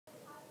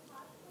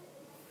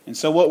And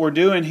so what we're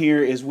doing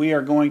here is we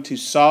are going to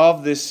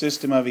solve this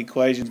system of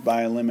equations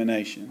by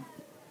elimination.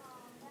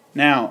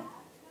 Now,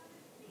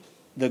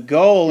 the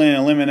goal in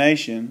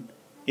elimination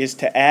is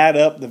to add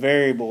up the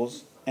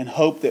variables and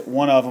hope that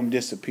one of them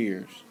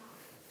disappears.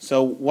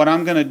 So what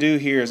I'm going to do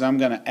here is I'm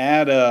going to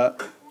add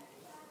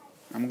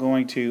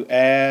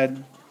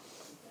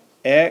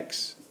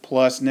x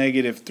plus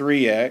negative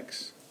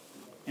 3x.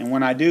 And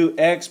when I do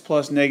x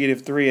plus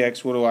negative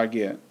 3x, what do I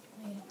get?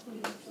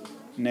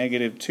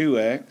 Negative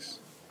 2x.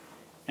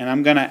 And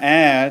I'm going to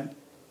add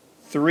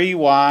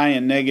 3y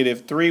and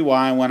negative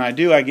 3y. And when I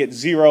do, I get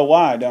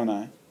 0y, don't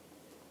I?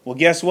 Well,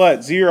 guess what?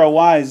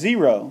 0y is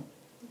 0.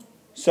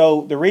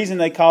 So the reason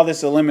they call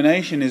this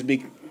elimination is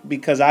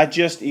because I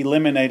just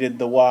eliminated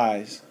the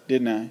y's,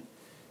 didn't I?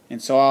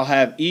 And so I'll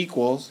have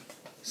equals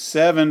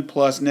 7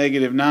 plus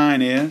negative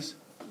 9 is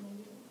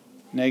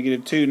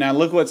negative 2. Now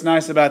look what's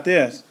nice about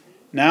this.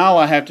 Now all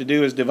I have to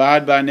do is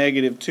divide by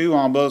negative 2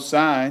 on both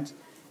sides,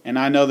 and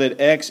I know that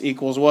x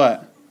equals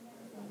what?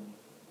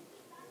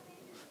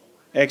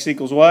 X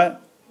equals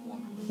what?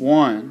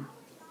 1.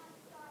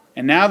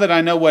 And now that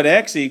I know what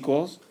x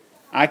equals,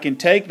 I can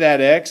take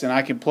that x and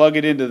I can plug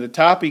it into the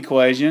top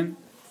equation,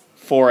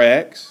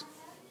 4x,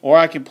 or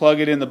I can plug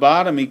it in the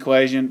bottom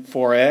equation,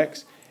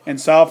 4x,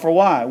 and solve for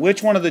y.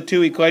 Which one of the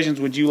two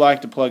equations would you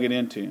like to plug it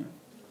into?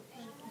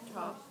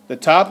 The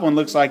top one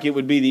looks like it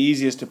would be the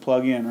easiest to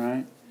plug in,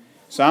 right?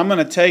 So I'm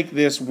going to take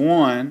this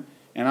 1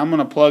 and I'm going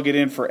to plug it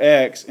in for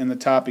x in the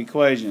top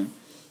equation.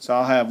 So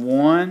I'll have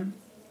 1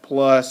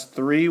 plus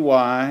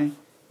 3y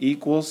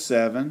equals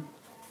 7.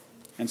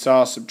 And so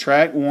I'll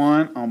subtract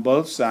 1 on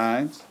both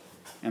sides.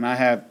 And I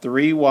have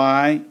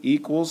 3y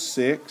equals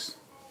 6.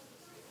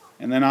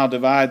 And then I'll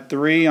divide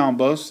 3 on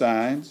both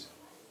sides.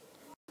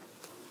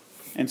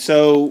 And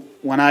so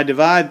when I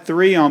divide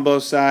 3 on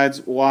both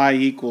sides, y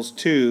equals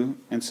 2.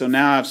 And so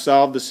now I've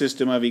solved the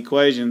system of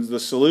equations. The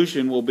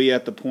solution will be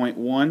at the point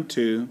 1,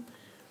 2,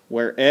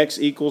 where x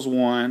equals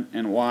 1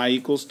 and y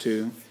equals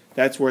 2.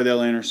 That's where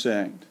they'll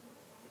intersect.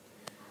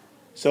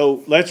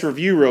 So let's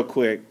review real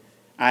quick.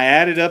 I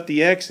added up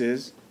the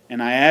x's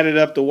and I added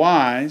up the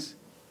y's.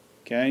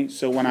 Okay,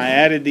 so when I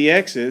added the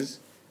x's,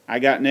 I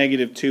got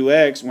negative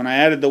 2x. When I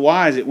added the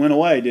y's, it went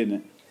away, didn't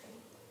it?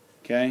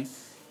 Okay,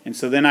 and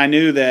so then I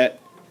knew that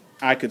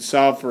I could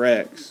solve for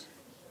x.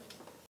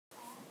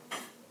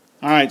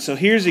 Alright, so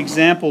here's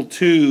example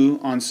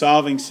 2 on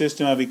solving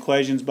system of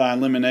equations by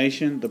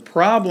elimination. The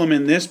problem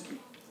in this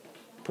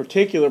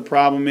particular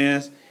problem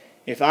is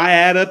if I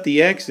add up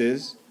the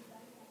x's,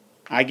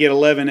 I get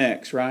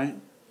 11x, right?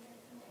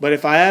 But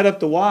if I add up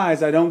the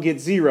y's, I don't get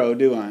 0,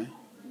 do I?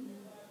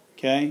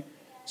 Okay?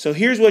 So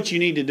here's what you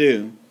need to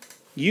do.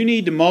 You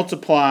need to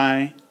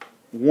multiply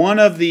one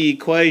of the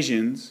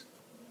equations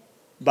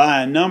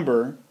by a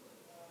number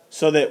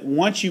so that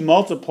once you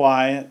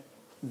multiply it,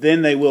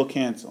 then they will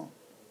cancel.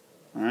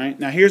 Alright?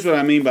 Now here's what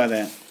I mean by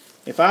that.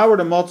 If I were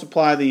to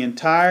multiply the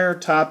entire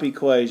top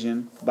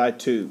equation by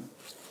 2,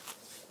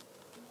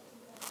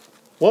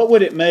 what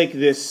would it make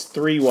this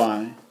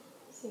 3y?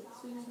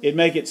 It'd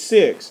make it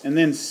 6. And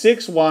then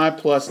 6y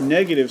plus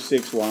negative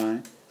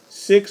 6y,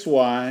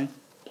 6y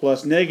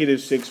plus negative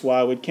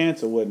 6y would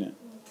cancel, wouldn't it?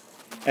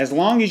 As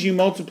long as you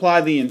multiply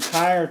the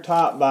entire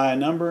top by a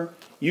number,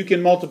 you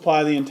can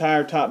multiply the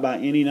entire top by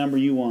any number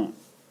you want,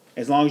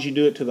 as long as you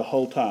do it to the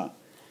whole top.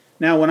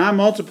 Now, when I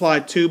multiply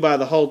 2 by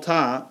the whole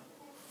top,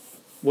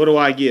 what do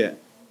I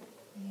get?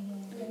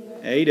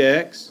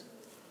 8x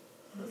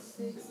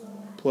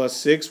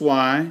plus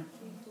 6y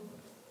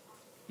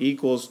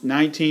equals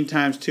 19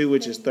 times 2,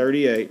 which is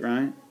 38,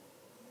 right?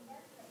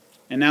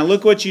 And now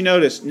look what you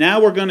notice. Now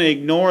we're going to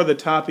ignore the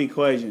top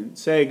equation.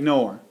 Say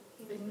ignore.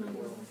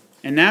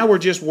 And now we're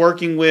just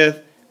working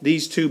with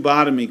these two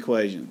bottom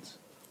equations.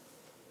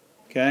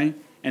 Okay?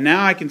 And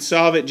now I can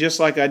solve it just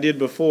like I did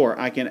before.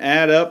 I can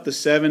add up the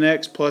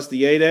 7x plus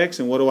the 8x,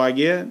 and what do I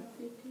get?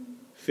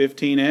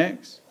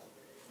 15x.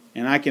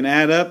 And I can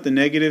add up the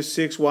negative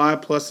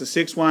 6y plus the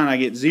 6y, and I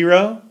get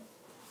 0.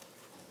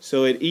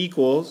 So it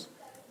equals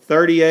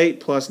 38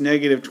 plus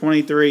negative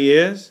 23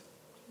 is?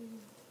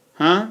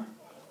 Huh?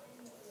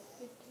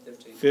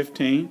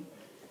 15.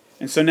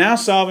 And so now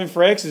solving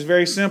for x is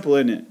very simple,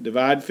 isn't it?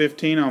 Divide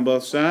 15 on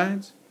both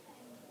sides.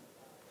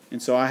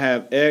 And so I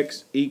have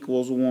x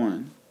equals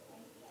 1.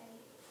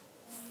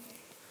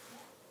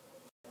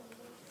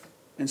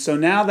 And so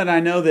now that I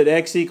know that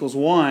x equals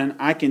 1,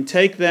 I can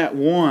take that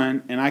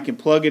 1 and I can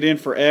plug it in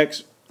for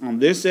x on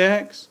this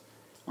x,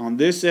 on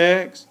this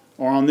x,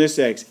 or on this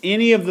x.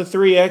 Any of the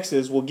three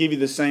x's will give you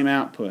the same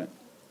output.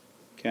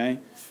 Okay?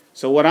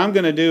 So what I'm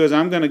going to do is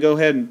I'm going to go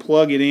ahead and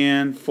plug it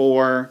in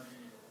for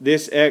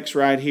this x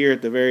right here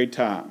at the very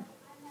top.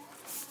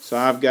 So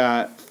I've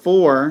got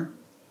 4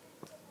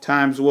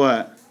 times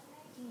what?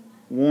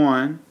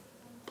 1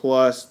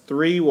 plus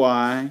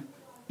 3y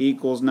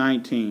equals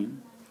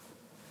 19.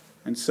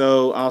 And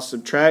so I'll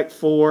subtract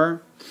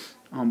 4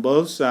 on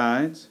both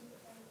sides.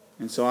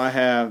 And so I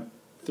have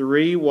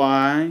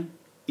 3y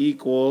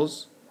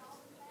equals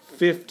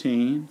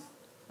 15.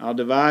 I'll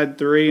divide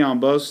 3 on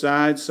both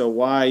sides, so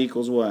y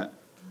equals what?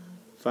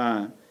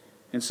 5.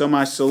 And so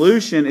my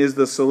solution is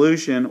the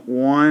solution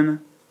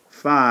 1,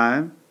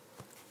 5.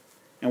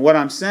 And what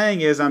I'm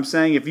saying is,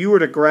 if you were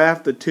to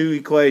graph the two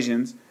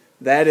equations,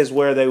 that is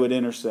where they would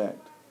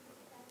intersect.